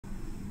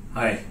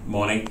Hi,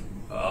 morning.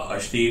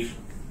 Ashtir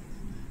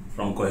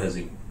from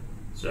Cohesive.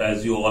 So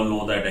as you all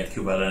know that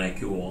akubela and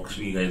AccuVox,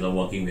 we guys are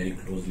working very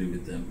closely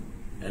with them.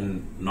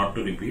 And not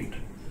to repeat,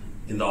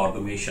 in the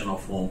automation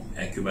of home,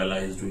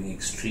 akubela is doing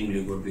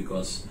extremely good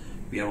because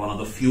we are one of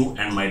the few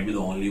and might be the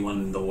only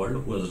one in the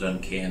world who has done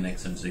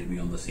KNX and Zigbee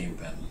on the same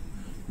panel.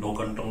 No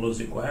controllers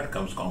required,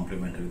 comes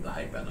complementary with the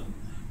HyPanel.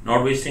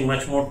 Not wasting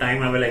much more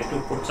time, I would like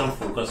to put some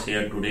focus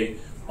here today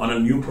on a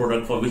new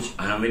product for which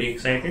I am very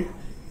excited,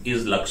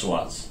 is Lux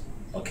Vase.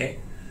 Okay,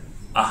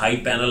 a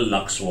HyPanel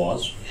Lux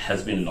Vase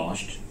has been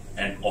launched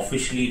and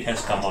officially it has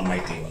come on my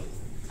table.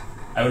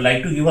 I would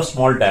like to give a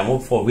small demo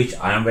for which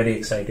I am very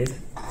excited.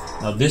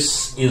 Now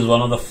this is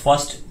one of the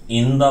first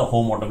in the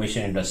home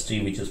automation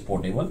industry which is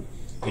portable.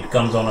 It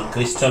comes on a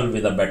crystal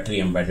with a battery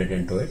embedded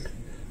into it.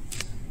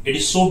 It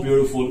is so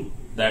beautiful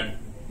that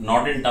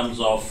not in terms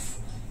of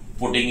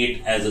putting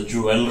it as a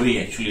jewelry,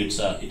 actually it's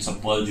a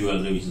pearl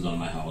jewelry which is on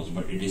my house,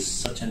 but it is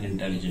such an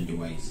intelligent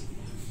device.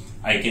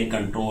 I can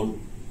control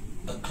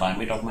the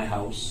climate of my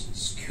house,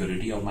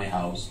 security of my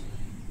house,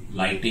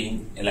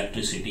 lighting,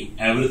 electricity,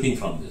 everything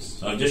from this.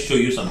 So I'll just show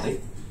you something.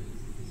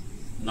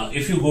 Now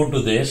if you go to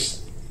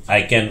this,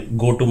 I can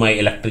go to my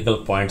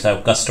electrical points.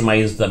 I've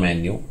customized the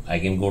menu. I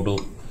can go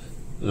to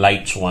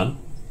lights 1.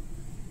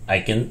 I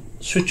can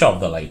switch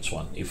off the lights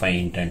 1 if I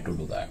intend to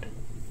do that.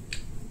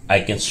 I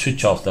can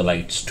switch off the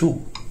lights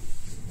 2.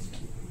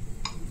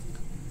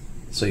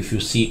 So if you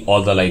see,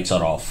 all the lights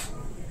are off.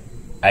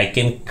 I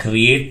can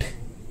create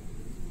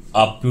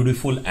a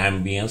beautiful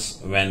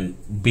ambience when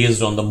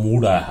based on the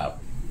mood I have.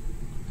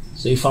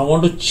 So if I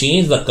want to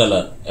change the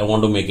color, I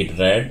want to make it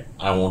red,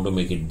 I want to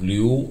make it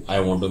blue,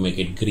 I want to make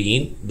it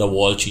green, the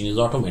wall changes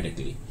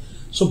automatically.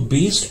 So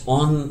based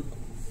on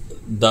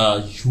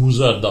the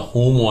user, the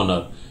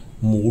homeowner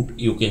mood,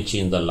 you can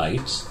change the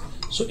lights.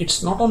 So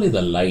it's not only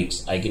the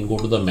lights, I can go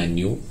to the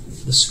menu.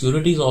 The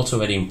security is also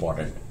very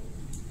important.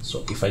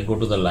 So if I go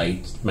to the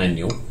lights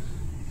menu,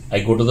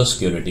 I go to the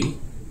security,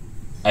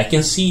 I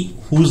can see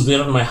who's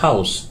there in my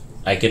house.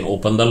 I can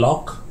open the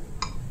lock.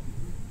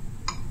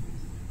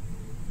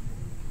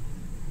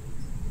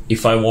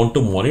 If I want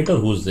to monitor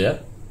who's there,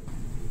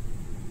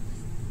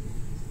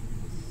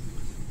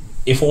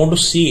 if I want to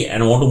see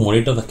and want to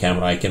monitor the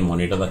camera, I can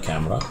monitor the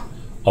camera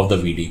of the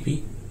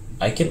VDP.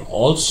 I can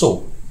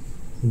also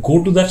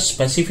go to that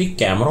specific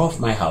camera of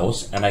my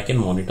house and I can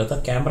monitor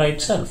the camera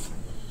itself.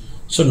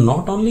 So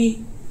not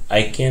only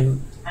I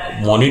can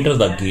monitor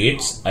the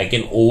gates, I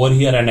can over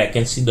here and I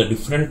can see the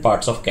different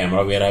parts of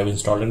camera where I have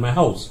installed in my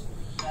house.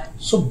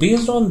 So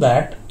based on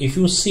that, if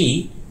you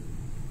see,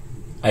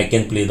 I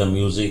can play the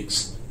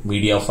musics,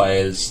 media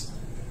files,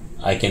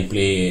 I can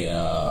play,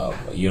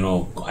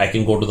 I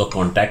can go to the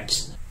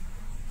contacts,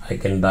 I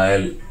can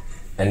dial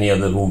any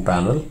other room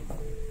panel.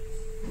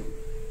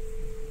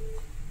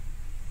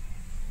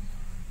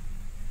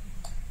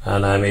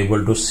 And I'm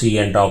able to see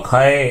and talk.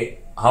 Hi,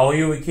 how are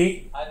you,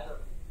 Vicky? Hi, sir.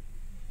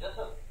 Yes,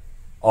 sir.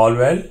 All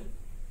well?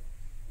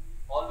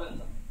 All well,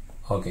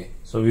 sir. Okay,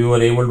 so we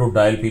were able to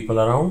dial people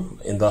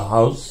around in the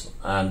house,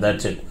 and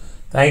that's it.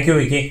 Thank you,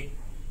 Vicky.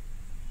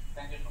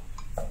 Thank you,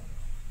 sir.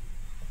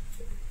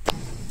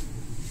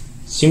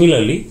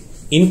 Similarly,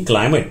 in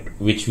climate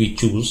which we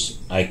choose,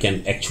 I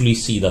can actually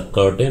see the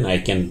curtain. I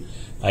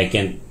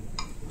can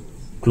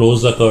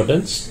close the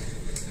curtains.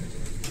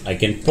 I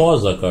can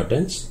pause the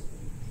curtains.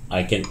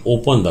 I can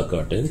open the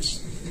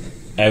curtains.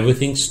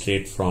 Everything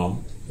straight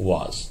from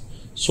Vase.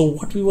 So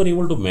what we were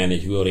able to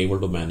manage, we were able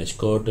to manage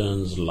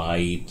curtains,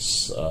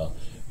 lights,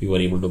 we were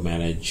able to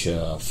manage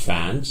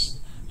fans.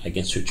 I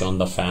can switch on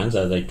the fans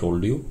as I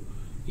told you.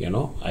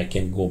 I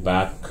can go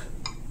back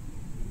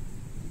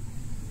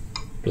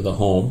to the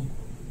home.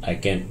 I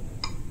can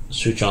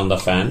switch on the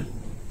fan.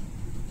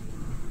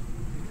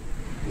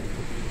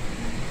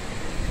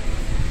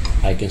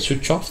 I can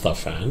switch off the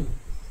fan.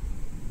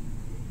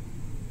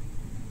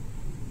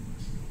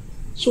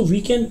 So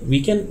we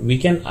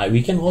can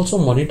also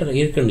monitor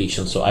air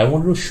conditions. So I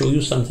want to show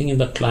you something in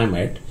the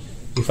climate.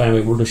 If I am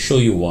able to show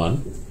you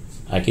one,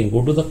 I can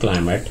go to the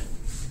climate,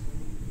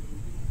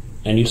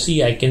 and you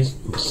see I can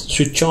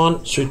switch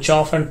on, switch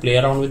off, and play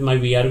around with my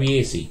VRV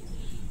AC.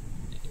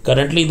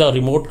 Currently the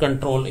remote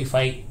control, if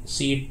I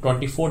see it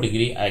 24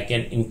 degree, I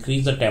can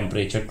increase the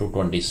temperature to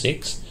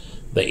 26.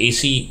 The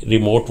AC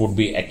remote would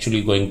be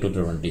actually going to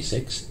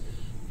 26.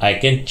 I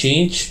can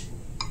change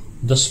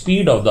the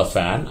speed of the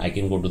fan. I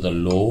can go to the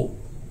low,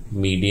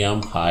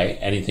 medium, high,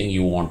 anything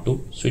you want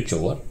to switch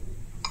over.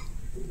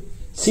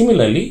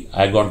 Similarly,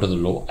 I got to the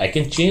low. I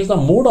can change the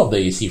mode of the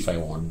AC if I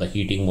want, the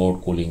heating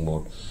mode, cooling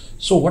mode.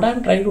 So what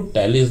I'm trying to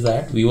tell is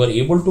that we were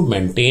able to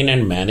maintain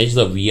and manage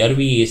the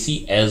VRV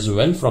AC as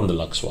well from the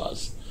Lux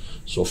Vase.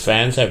 So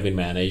fans have been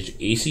managed,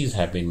 ACs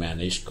have been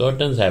managed,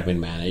 curtains have been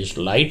managed,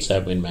 lights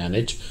have been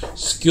managed,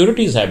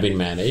 securities have been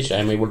managed.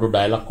 I'm able to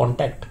dial a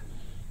contact.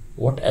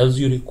 What else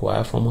you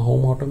require from a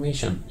home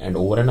automation? And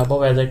over and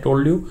above, as I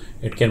told you,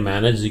 it can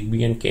manage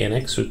Zigbee and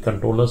KNX with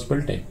controllers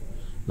built in.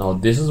 Now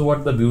this is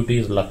what the beauty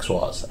is Lux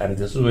Vase, and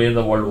this is where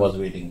the world was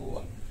waiting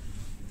over.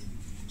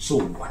 So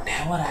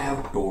whatever I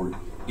have told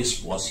is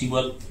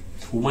possible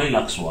through my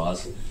Lux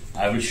Vase.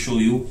 I will show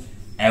you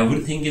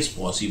everything is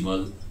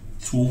possible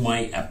through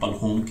my Apple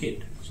Home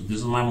Kit. So this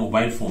is my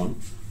mobile phone.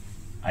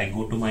 I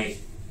go to my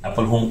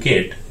Apple Home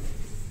Kit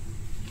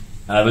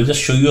and I will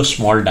just show you a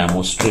small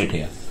demo straight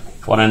here.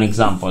 For an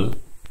example,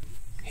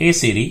 hey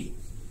Siri,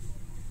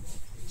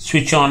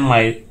 switch on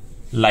my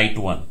light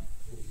 1.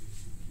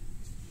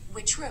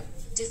 Which room?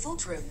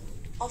 Default room,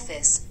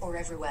 office or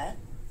everywhere?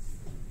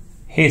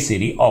 Hey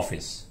Siri,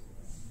 office.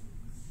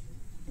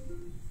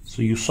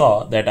 So you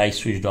saw that I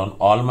switched on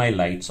all my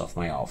lights of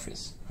my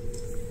office.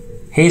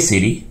 Hey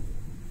Siri,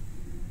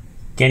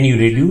 can you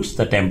reduce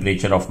the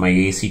temperature of my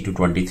AC to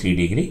 23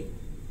 degree?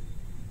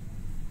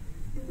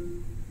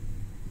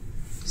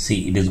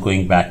 See, it is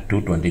going back to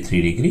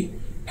 23 degree,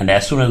 and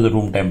as soon as the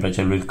room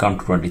temperature will come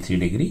to 23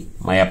 degree,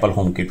 my Apple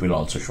Home Kit will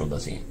also show the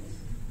same.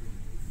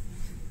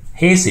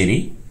 Hey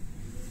Siri,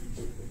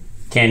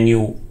 can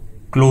you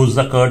close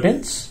the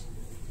curtains?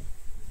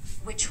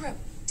 Which room?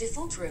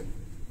 Default room,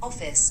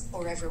 office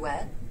or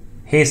everywhere?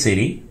 Hey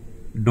Siri,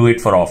 do it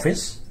for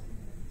office.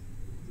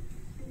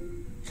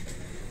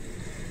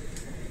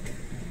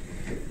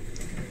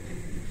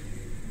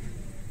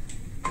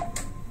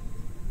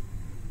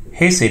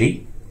 Hey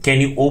Siri, can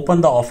you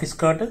open the office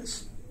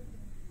curtains?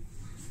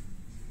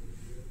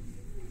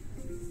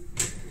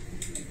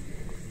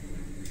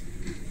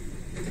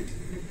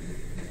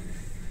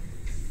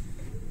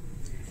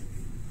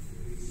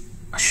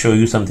 I'll show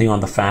you something on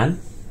the fan.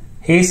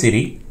 Hey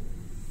Siri,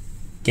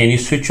 can you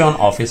switch on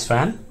office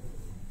fan?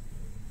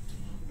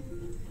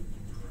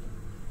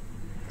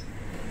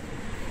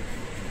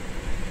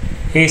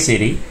 Hey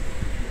Siri,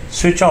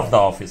 switch off the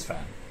office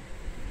fan.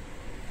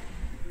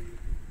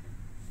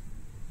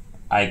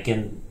 I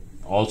can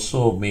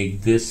also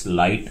make this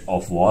light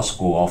of vase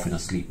go off in a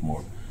sleep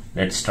mode.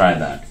 Let's try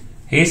that.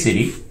 Hey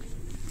Siri,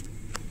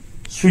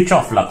 switch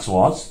off Lux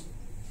Vase.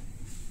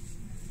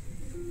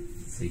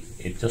 See,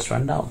 it just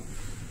went down.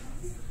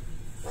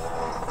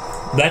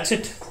 That's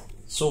it.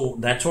 So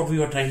that's what we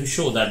were trying to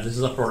show, that this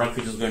is a product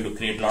which is going to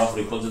create a lot of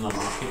ripples in the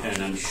market,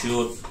 and I'm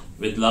sure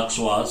with Lux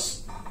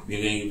Vase,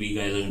 we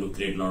guys are going to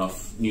create a lot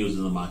of news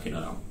in the market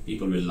around.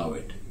 People will love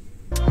it.